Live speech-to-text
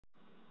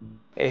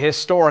A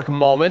historic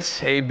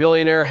moment. A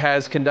billionaire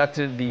has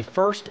conducted the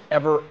first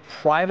ever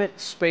private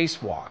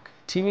spacewalk,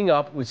 teaming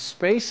up with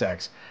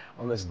SpaceX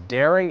on this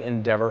daring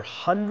endeavor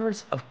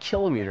hundreds of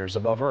kilometers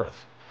above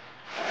Earth.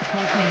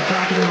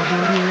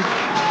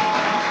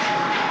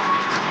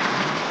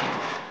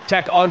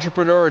 Tech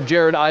entrepreneur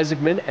Jared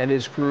Isaacman and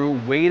his crew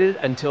waited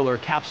until their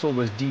capsule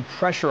was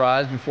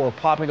depressurized before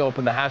popping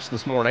open the hatch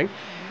this morning.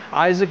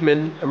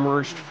 Isaacman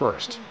emerged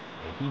first.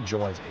 He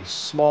joins a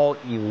small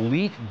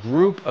elite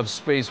group of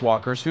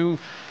spacewalkers who,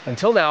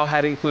 until now,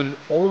 had included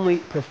only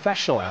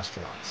professional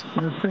astronauts.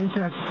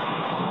 SpaceX,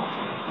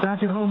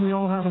 back at home, we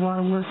all have a lot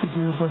of work to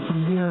do, but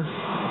from here,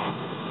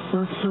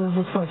 Earth sure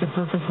looks like a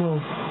perfect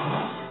world.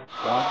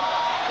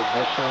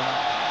 Ignition.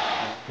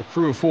 The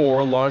Crew of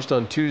 4 launched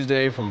on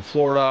Tuesday from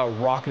Florida,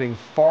 rocketing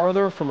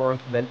farther from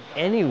Earth than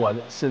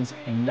anyone since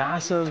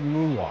NASA's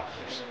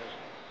moonwalkers.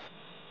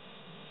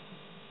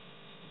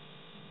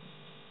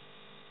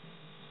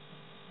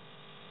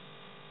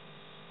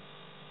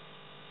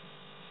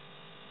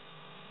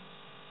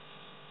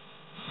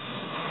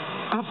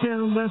 Up,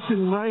 down, left,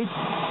 and right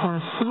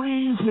are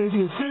threes,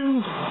 maybe a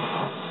two.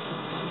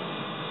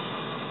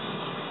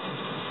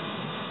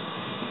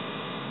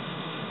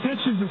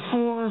 Pitch is a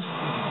four.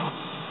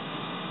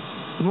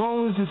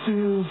 Roll is a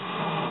two.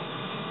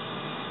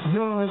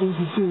 Yaw is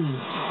a two.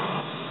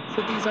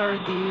 So these are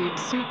the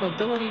suit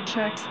mobility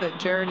checks that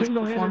Jared is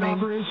performing.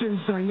 Operations,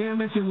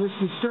 dynamic and with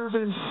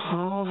disturbance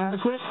are all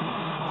adequate.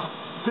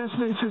 Test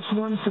matrix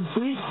 1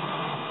 complete.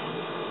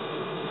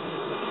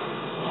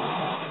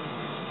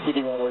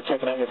 PD1, we're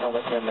checking out your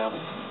helmet cam now.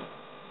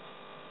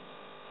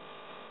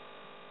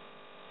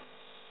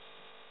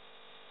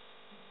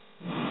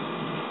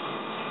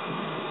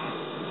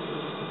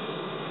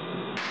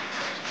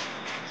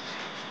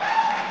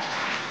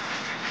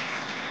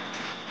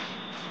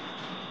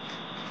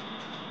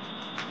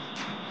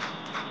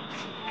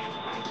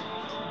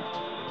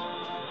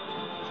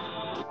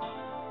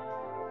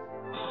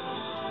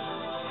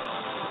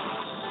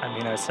 I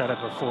mean, I said it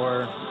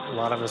before, a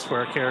lot of us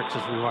work here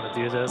because we want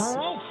to do this. All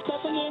right,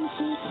 stepping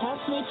into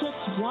test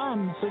matrix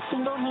 1 for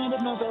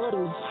single-handed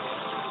mobility.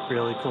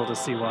 Really cool to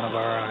see one of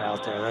our own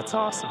out there. That's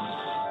awesome.